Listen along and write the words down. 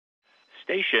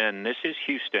Station, this is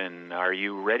Houston. Are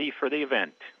you ready for the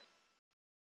event?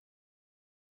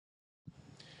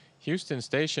 Houston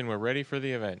Station, we're ready for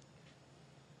the event.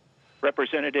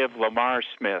 Representative Lamar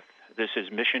Smith, this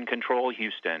is Mission Control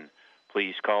Houston.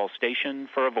 Please call station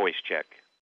for a voice check.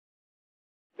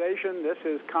 Station, this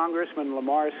is Congressman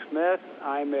Lamar Smith.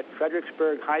 I'm at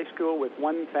Fredericksburg High School with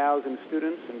 1,000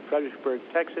 students in Fredericksburg,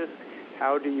 Texas.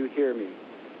 How do you hear me?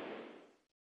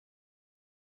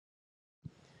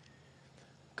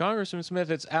 Congressman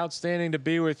Smith, it's outstanding to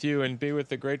be with you and be with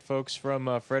the great folks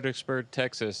from Fredericksburg,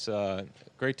 Texas.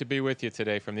 Great to be with you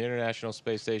today from the International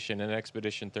Space Station and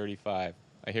Expedition 35.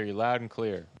 I hear you loud and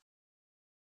clear.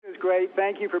 This is great.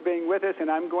 Thank you for being with us, and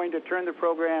I'm going to turn the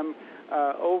program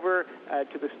over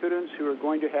to the students who are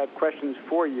going to have questions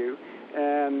for you.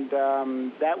 And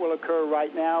that will occur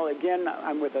right now. Again,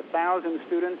 I'm with 1,000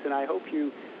 students, and I hope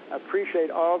you appreciate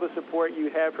all the support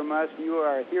you have from us. You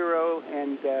are a hero,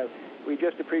 and we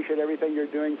just appreciate everything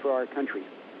you're doing for our country.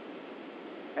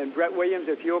 And Brett Williams,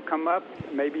 if you'll come up,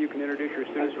 maybe you can introduce your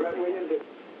students. Brett Williams.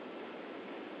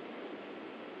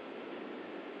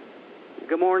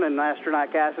 Good morning,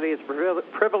 Astronaut Cassidy. It's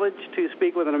a privilege to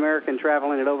speak with an American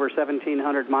traveling at over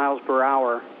 1,700 miles per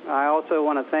hour. I also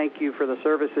want to thank you for the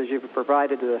services you've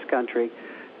provided to this country.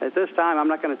 At this time, I'm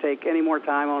not going to take any more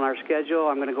time on our schedule.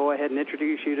 I'm going to go ahead and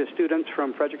introduce you to students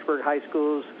from Fredericksburg High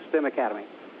School's STEM Academy.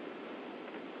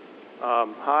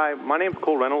 Hi, my name's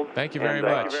Cole Reynolds. Thank you very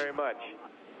much. Thank you very much.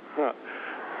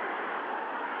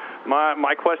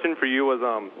 My question for you was,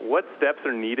 what steps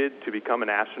are needed to become an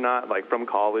astronaut? Like from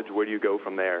college, where do you go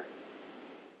from there?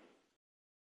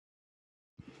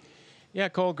 Yeah,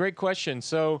 Cole, great question.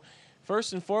 So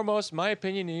first and foremost, my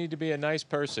opinion, you need to be a nice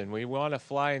person. We want to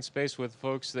fly in space with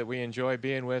folks that we enjoy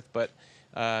being with, but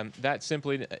that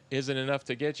simply isn't enough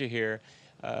to get you here.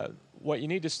 What you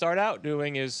need to start out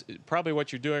doing is probably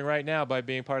what you're doing right now by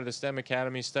being part of the STEM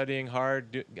Academy, studying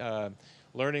hard,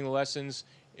 learning lessons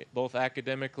both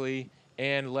academically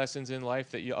and lessons in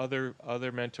life that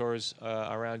other mentors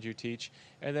around you teach.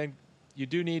 And then you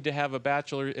do need to have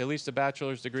at least a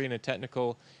bachelor's degree in a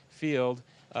technical field.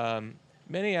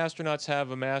 Many astronauts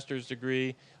have a master's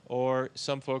degree, or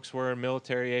some folks were in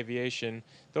military aviation.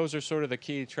 Those are sort of the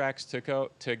key tracks to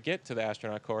get to the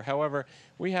astronaut corps. However,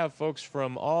 we have folks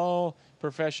from all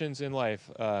professions in life,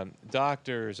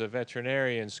 doctors,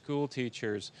 veterinarians, school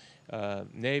teachers,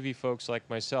 Navy folks like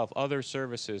myself, other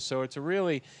services. So it's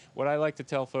really, what I like to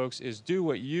tell folks is do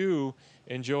what you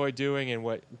enjoy doing,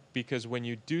 and because when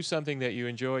you do something that you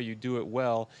enjoy, you do it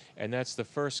well, and that's the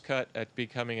first cut at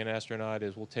becoming an astronaut.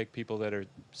 Is we'll take people that are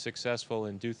successful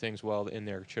and do things well in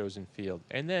their chosen field,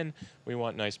 and then we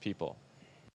want nice people.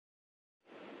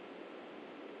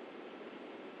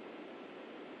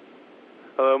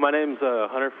 Hello, my name's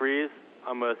Hunter Fries.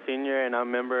 I'm a senior and I'm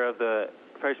a member of the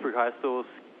Fredericksburg High School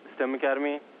STEM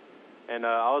Academy. And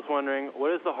I was wondering,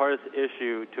 what is the hardest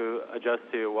issue to adjust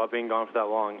to while being gone for that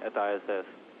long at the ISS?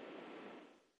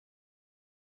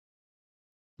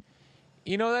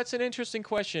 You know, that's an interesting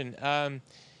question.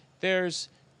 There's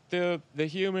the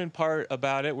human part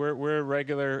about it. We're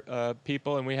regular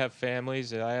people, and we have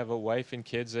families. And I have a wife and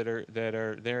kids that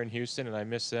are there in Houston, and I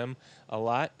miss them a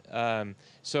lot.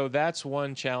 So that's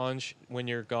one challenge when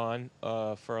you're gone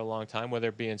for a long time, whether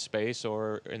it be in space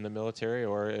or in the military,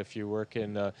 or if you work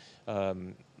in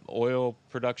oil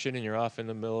production and you're off in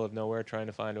the middle of nowhere trying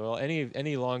to find oil.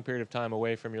 Any long period of time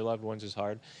away from your loved ones is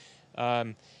hard.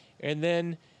 And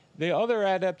then the other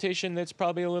adaptation that's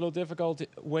probably a little difficult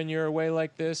when you're away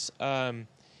like this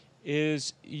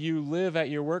is you live at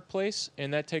your workplace,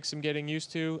 and that takes some getting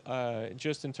used to,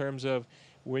 just in terms of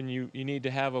when you need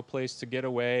to have a place to get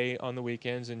away on the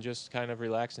weekends and just kind of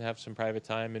relax and have some private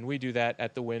time. And we do that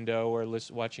at the window or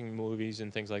watching movies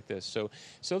and things like this. So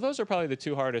those are probably the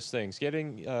two hardest things,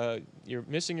 you're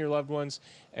missing your loved ones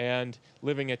and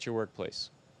living at your workplace.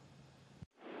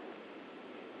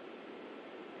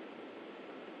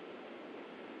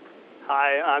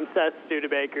 Hi, I'm Seth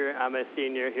Studebaker. I'm a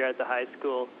senior here at the high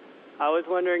school. I was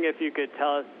wondering if you could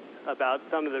tell us about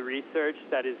some of the research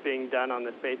that is being done on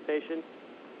the space station.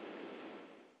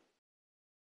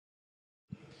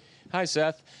 Hi,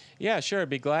 Seth. Yeah, sure, I'd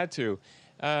be glad to.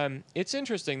 It's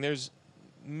interesting. There's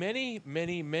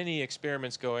many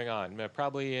experiments going on,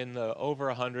 probably in the over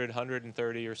 100,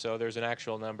 130 or so. There's an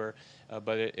actual number,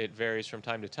 but it varies from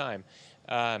time to time.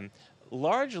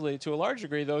 Largely, to a large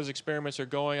degree, those experiments are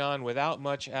going on without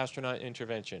much astronaut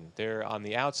intervention. They're on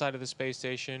the outside of the space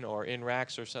station or in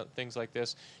racks or things like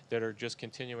this that are just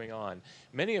continuing on.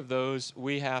 Many of those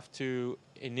we have to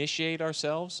initiate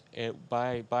ourselves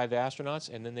by the astronauts,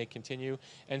 and then they continue,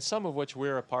 and some of which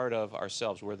we're a part of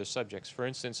ourselves. We're the subjects. For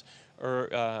instance,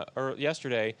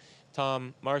 yesterday,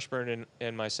 Tom Marshburn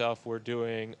and myself were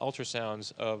doing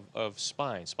ultrasounds of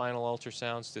spinal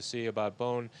ultrasounds to see about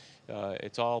bone.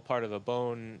 It's all part of a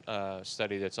bone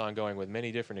study that's ongoing with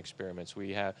many different experiments.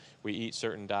 We eat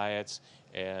certain diets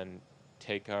and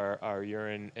take our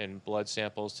urine and blood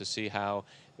samples to see how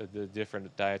the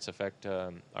different diets affect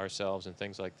ourselves and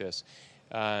things like this.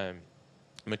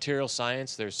 Material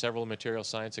science, there's several material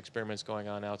science experiments going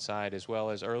on outside, as well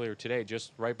as earlier today,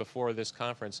 just right before this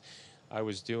conference, I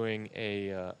was doing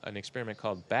an experiment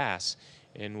called BASS,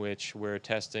 in which we're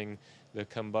testing the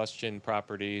combustion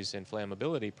properties and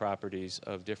flammability properties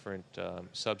of different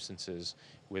substances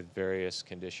with various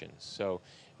conditions. So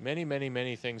many, many,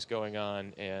 many things going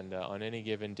on, and on any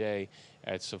given day,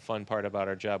 it's a fun part about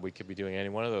our job. We could be doing any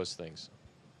one of those things.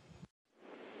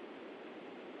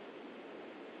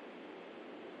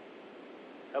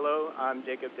 Hello, I'm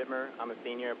Jacob Dittmer. I'm a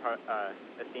senior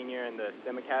in the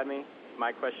STEM Academy.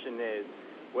 My question is,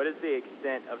 what is the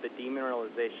extent of the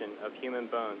demineralization of human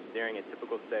bones during a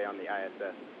typical stay on the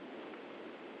ISS?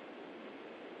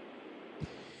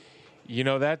 You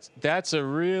know, that's a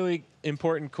really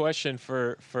important question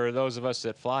for those of us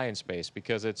that fly in space,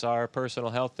 because it's our personal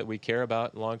health that we care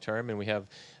about long term, and we have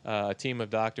a team of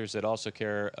doctors that also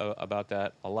care about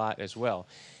that a lot as well.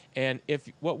 And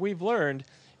what we've learned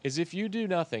is if you do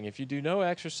nothing, if you do no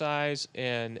exercise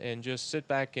and just sit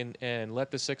back and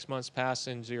let the 6 months pass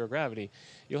in zero gravity,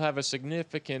 you'll have a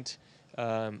significant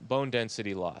bone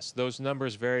density loss. Those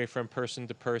numbers vary from person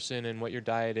to person and what your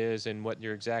diet is and what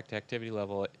your exact activity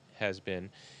level has been.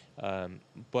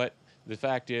 But the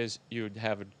fact is you would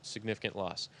have a significant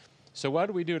loss. So what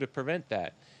do we do to prevent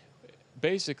that?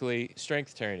 Basically,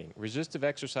 strength training. Resistive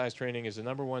exercise training is the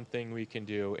number one thing we can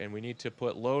do, and we need to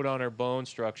put load on our bone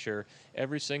structure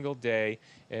every single day.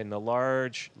 And the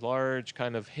large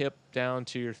kind of hip down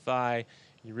to your thigh,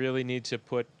 you really need to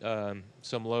put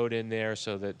some load in there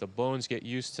so that the bones get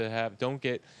used to don't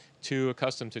get too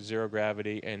accustomed to zero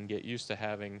gravity and get used to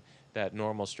having that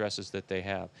normal stresses that they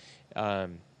have.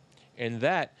 And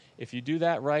that, if you do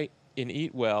that right and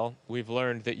eat well, we've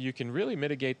learned that you can really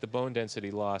mitigate the bone density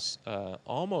loss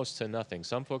almost to nothing.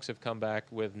 Some folks have come back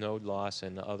with no loss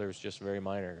and others just very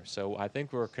minor. So I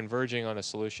think we're converging on a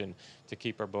solution to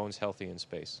keep our bones healthy in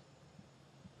space.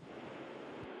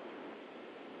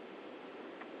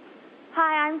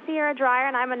 Hi, I'm Sierra Dreyer,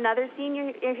 and I'm another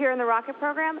senior here in the rocket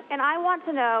program. And I want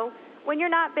to know, when you're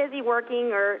not busy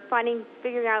working or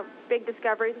figuring out big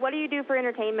discoveries, what do you do for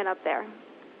entertainment up there?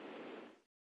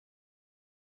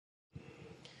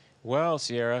 Well,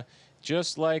 Sierra,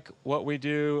 just like what we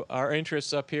do, our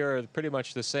interests up here are pretty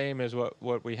much the same as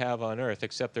what we have on Earth,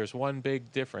 except there's one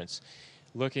big difference.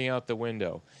 Looking out the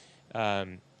window.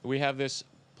 We have this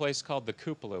place called the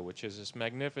cupola, which is this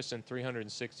magnificent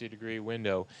 360-degree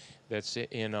window that's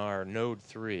in our Node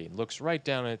 3. It looks right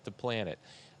down at the planet.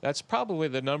 That's probably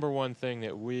the number one thing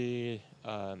that we,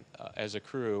 as a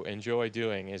crew, enjoy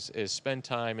doing is spend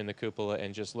time in the cupola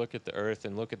and just look at the Earth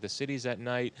and look at the cities at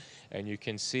night. And you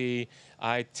can see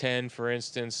I-10, for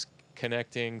instance,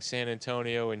 connecting San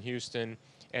Antonio and Houston.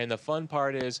 And the fun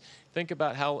part is, think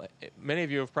about how many of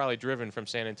you have probably driven from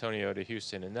San Antonio to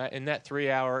Houston. And in that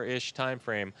 3-hour-ish time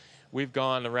frame, we've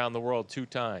gone around the world 2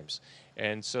 times.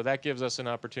 And so that gives us an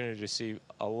opportunity to see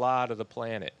a lot of the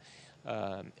planet.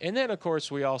 And then, of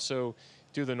course, we also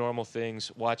do the normal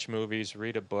things, watch movies,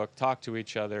 read a book, talk to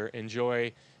each other,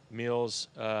 enjoy meals,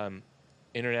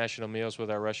 international meals with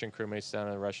our Russian crewmates down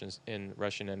in the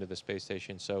Russian end of the space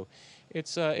station. So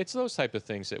it's those type of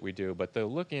things that we do. But the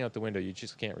looking out the window, you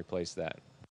just can't replace that.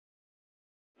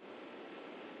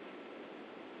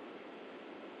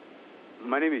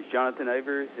 My name is Jonathan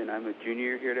Ivers, and I'm a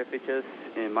junior here at FHS.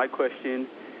 And my question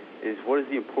is, what is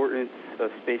the importance of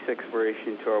space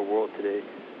exploration to our world today?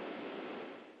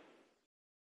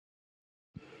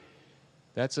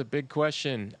 That's a big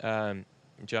question,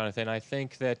 Jonathan. I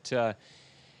think that,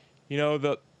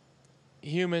 the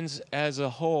humans as a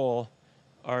whole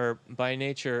are by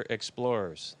nature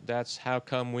explorers. That's how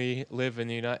come we live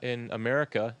in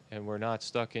America and we're not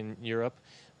stuck in Europe.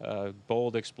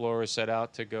 Bold explorers set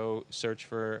out to go search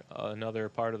for another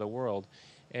part of the world.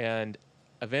 And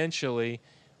eventually,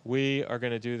 we are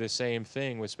going to do the same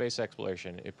thing with space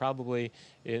exploration. It probably,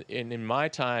 in my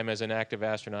time as an active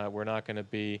astronaut, we're not going to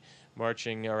be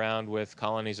marching around with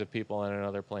colonies of people on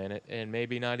another planet, and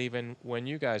maybe not even when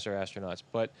you guys are astronauts,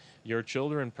 but your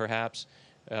children perhaps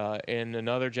in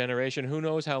another generation, who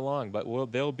knows how long, but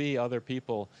there'll be other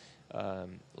people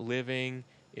living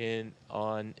in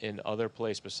other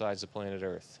place besides the planet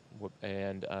Earth.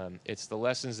 And it's the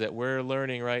lessons that we're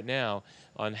learning right now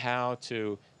on how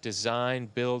to design,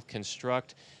 build,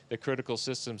 construct the critical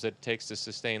systems that it takes to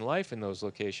sustain life in those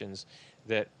locations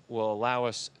that will allow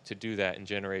us to do that in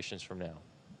generations from now.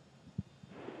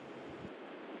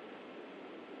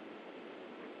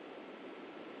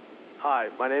 Hi,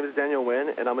 my name is Daniel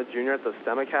Nguyen, and I'm a junior at the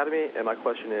STEM Academy, and my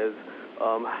question is,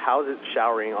 how is it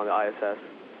showering on the ISS?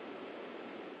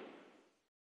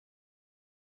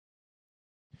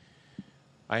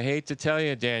 I hate to tell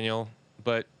you, Daniel,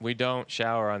 but we don't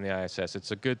shower on the ISS. It's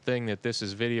a good thing that this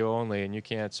is video only and you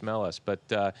can't smell us. But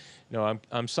no,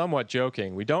 I'm somewhat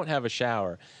joking. We don't have a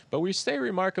shower, but we stay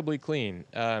remarkably clean.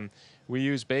 We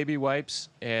use baby wipes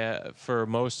for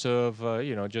most of,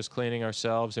 just cleaning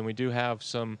ourselves, and we do have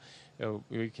some.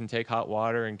 We can take hot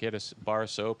water and get a bar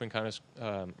of soap and kind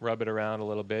of rub it around a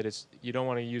little bit. You don't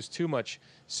want to use too much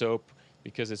soap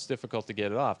because it's difficult to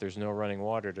get it off. There's no running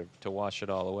water to wash it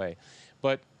all away.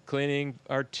 But cleaning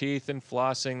our teeth and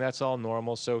flossing, that's all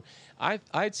normal. So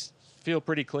I'd feel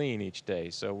pretty clean each day.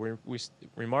 So we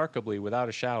remarkably, without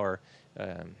a shower,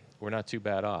 we're not too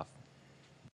bad off.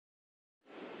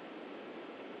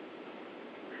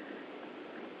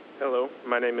 Hello,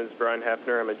 my name is Brian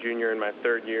Hafner. I'm a junior in my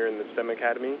third year in the STEM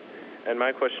Academy. And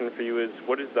my question for you is,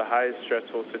 what is the highest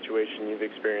stressful situation you've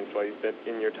experienced while you've been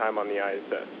in your time on the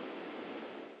ISS?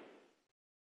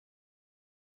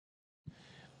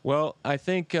 Well, I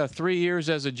think 3 years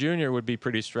as a junior would be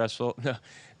pretty stressful.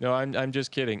 No, I'm just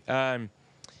kidding.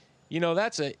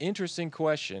 That's an interesting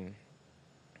question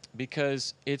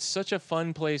because it's such a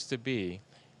fun place to be,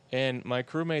 and my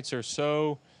crewmates are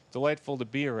so delightful to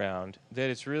be around that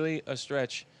it's really a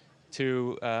stretch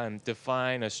to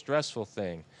define a stressful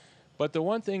thing. But the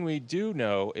one thing we do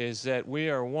know is that we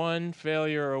are one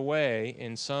failure away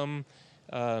in some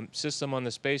system on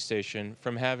the space station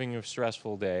from having a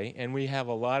stressful day, and we have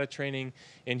a lot of training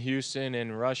in Houston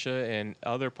and Russia and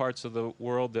other parts of the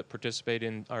world that participate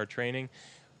in our training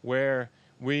where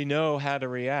we know how to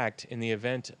react in the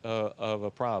event of a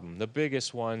problem. The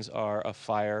biggest ones are a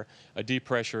fire, a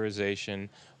depressurization,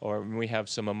 or we have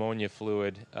some ammonia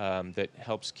fluid that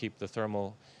helps keep the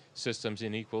thermal systems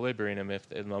in equilibrium. If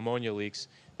the ammonia leaks,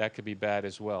 that could be bad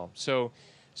as well. So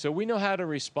we know how to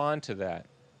respond to that.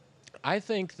 I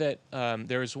think that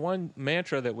there's one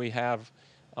mantra that we have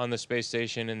on the space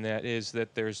station, and that is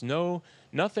that there's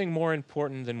nothing more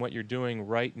important than what you're doing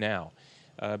right now.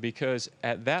 Because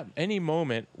at any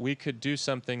moment, we could do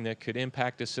something that could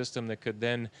impact a system that could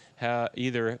then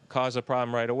either cause a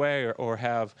problem right away or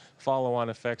have follow-on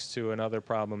effects to another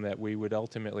problem that we would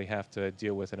ultimately have to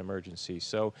deal with in emergency.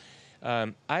 So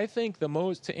I think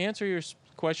to answer your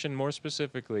question more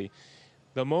specifically,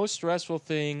 the most stressful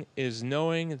thing is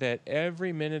knowing that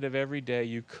every minute of every day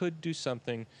you could do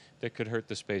something that could hurt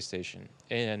the space station.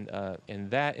 And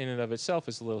that in and of itself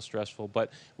is a little stressful,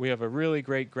 but we have a really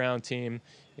great ground team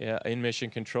in mission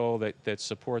control that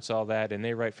supports all that, and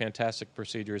they write fantastic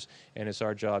procedures, and it's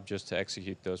our job just to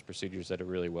execute those procedures that are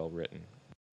really well written.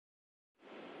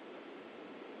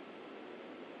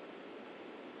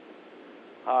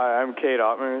 Hi, I'm Kate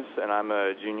Ottmers, and I'm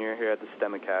a junior here at the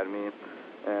STEM Academy.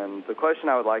 And the question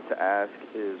I would like to ask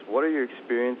is, what are your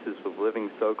experiences with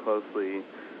living so closely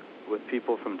with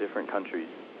people from different countries?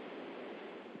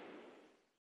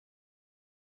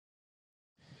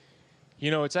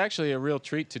 It's actually a real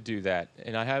treat to do that,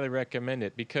 and I highly recommend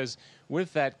it because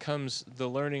with that comes the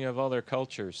learning of other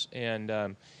cultures.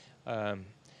 And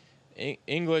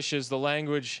English is the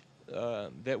language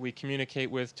that we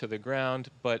communicate with to the ground,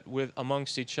 but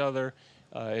amongst each other,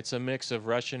 it's a mix of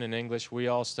Russian and English. We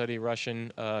all study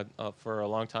Russian for a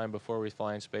long time before we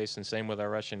fly in space, and same with our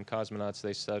Russian cosmonauts.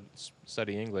 They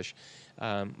study English.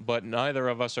 But neither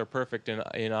of us are perfect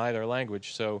in either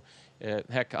language. So,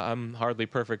 heck, I'm hardly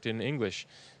perfect in English.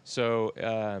 So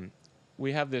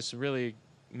we have this really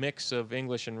mix of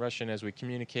English and Russian as we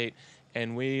communicate,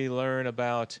 and we learn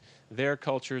about their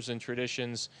cultures and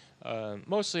traditions,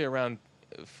 mostly around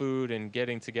food and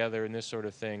getting together and this sort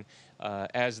of thing,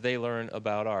 as they learn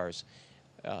about ours.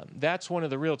 That's one of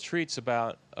the real treats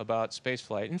about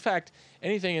spaceflight. In fact,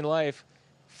 anything in life,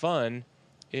 fun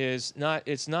it's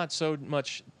not so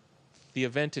much the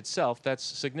event itself that's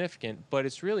significant, but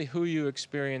it's really who you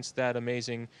experience that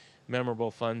amazing,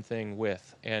 memorable, fun thing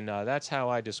with. And that's how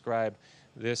I describe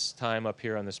this time up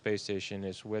here on the space station,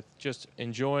 is with just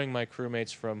enjoying my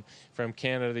crewmates from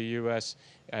Canada, the U.S.,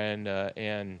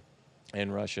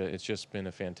 and Russia. It's just been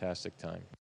a fantastic time.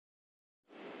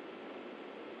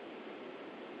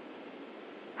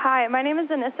 Hi, my name is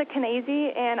Anissa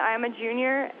Kanazy, and I'm a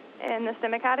junior in the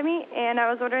STEM Academy, and I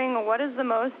was wondering what is the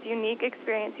most unique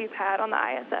experience you've had on the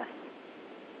ISS?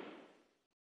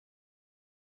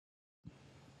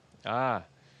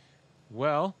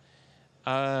 Well,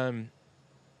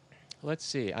 let's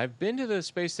see. I've been to the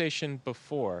space station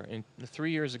before,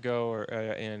 3 years ago, or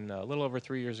in a little over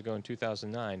 3 years ago in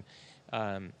 2009.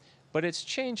 But it's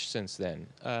changed since then.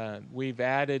 We've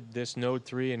added this Node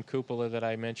 3 and cupola that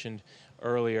I mentioned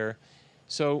earlier.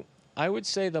 So I would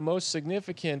say the most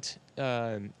significant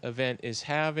event is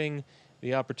having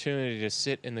the opportunity to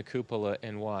sit in the cupola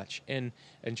and watch, and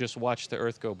just watch the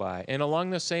Earth go by. And along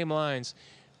the same lines,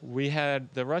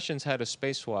 the Russians had a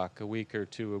spacewalk a week or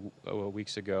two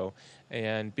weeks ago,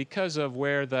 and because of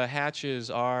where the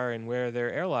hatches are and where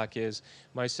their airlock is,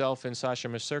 myself and Sasha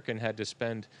Masurkin had to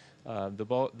spend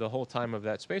the whole time of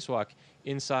that spacewalk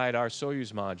inside our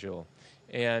Soyuz module,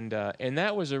 and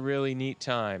that was a really neat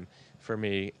time for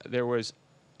me.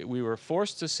 We were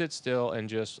forced to sit still and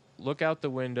just look out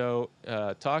the window,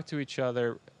 talk to each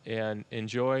other, and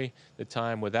enjoy the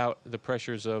time without the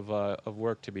pressures of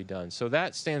work to be done. So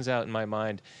that stands out in my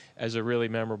mind as a really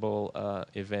memorable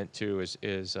event too.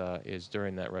 Is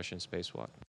during that Russian spacewalk.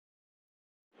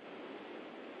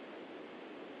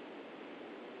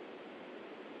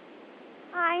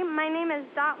 Hi, my name is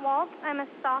Dot Waltz. I'm a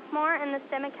sophomore in the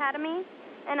STEM Academy,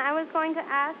 and I was going to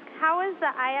ask, how is the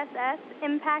ISS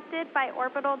impacted by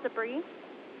orbital debris?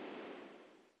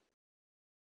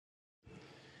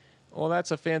 Well,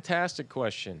 that's a fantastic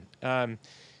question.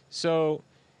 So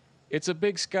it's a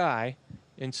big sky,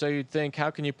 and so you'd think, how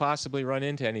can you possibly run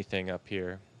into anything up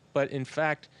here? But in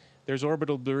fact, there's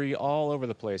orbital debris all over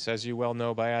the place, as you well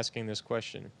know by asking this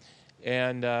question.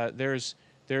 And there's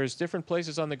different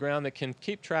places on the ground that can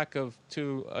keep track of,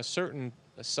 to a certain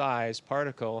size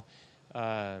particle,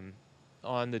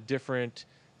 on the different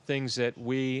things that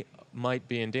we might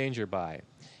be in danger by.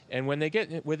 And when they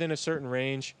get within a certain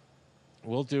range,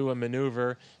 we'll do a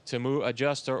maneuver to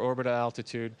adjust our orbital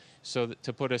altitude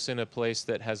to put us in a place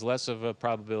that has less of a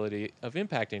probability of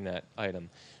impacting that item.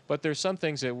 But there's some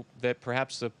things that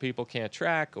perhaps the people can't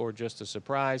track, or just a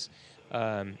surprise.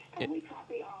 And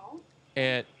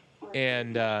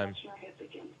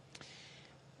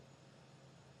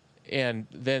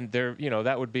then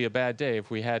that would be a bad day if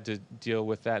we had to deal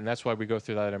with that, and that's why we go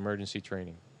through that emergency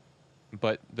training.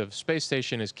 But the space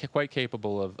station is quite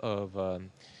capable of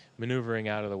maneuvering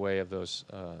out of the way of those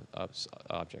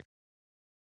objects.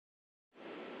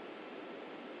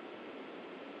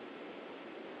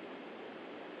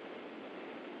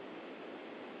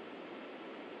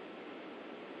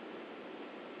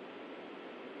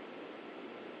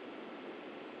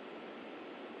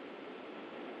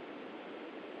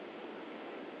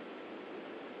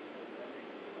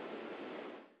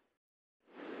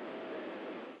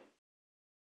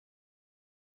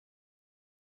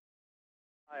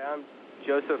 Hi, I'm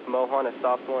Joseph Mohan, a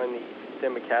sophomore in the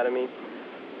STEM Academy.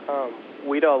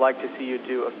 We'd all like to see you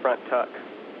do a front tuck.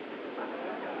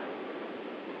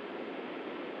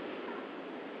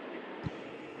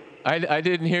 I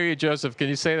didn't hear you, Joseph. Can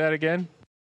you say that again?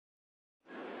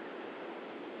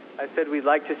 I said we'd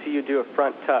like to see you do a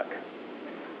front tuck.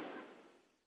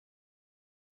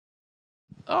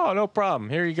 Oh, no problem.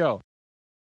 Here you go.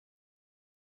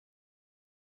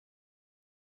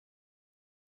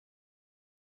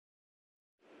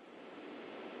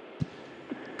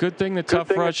 Good thing the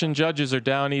tough Russian judges are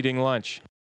down eating lunch.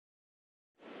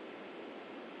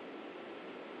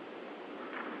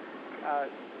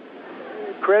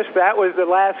 Chris, that was the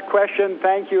last question.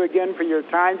 Thank you again for your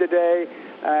time today,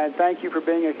 and thank you for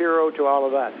being a hero to all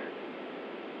of us.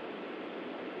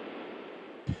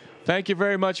 Thank you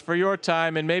very much for your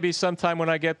time, and maybe sometime when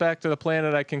I get back to the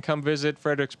planet, I can come visit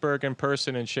Fredericksburg in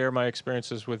person and share my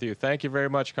experiences with you. Thank you very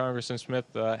much, Congressman Smith.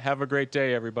 Have a great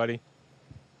day, everybody.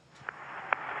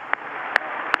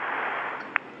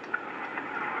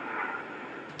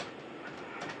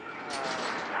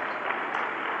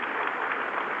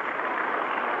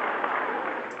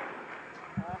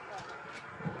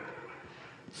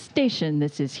 Station,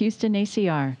 this is Houston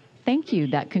ACR. Thank you.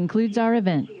 That concludes our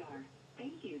event.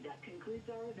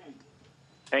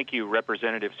 Thank you,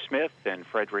 Representative Smith and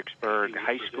Fredericksburg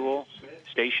High School.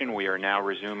 Station, we are now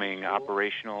resuming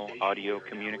operational audio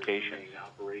communications.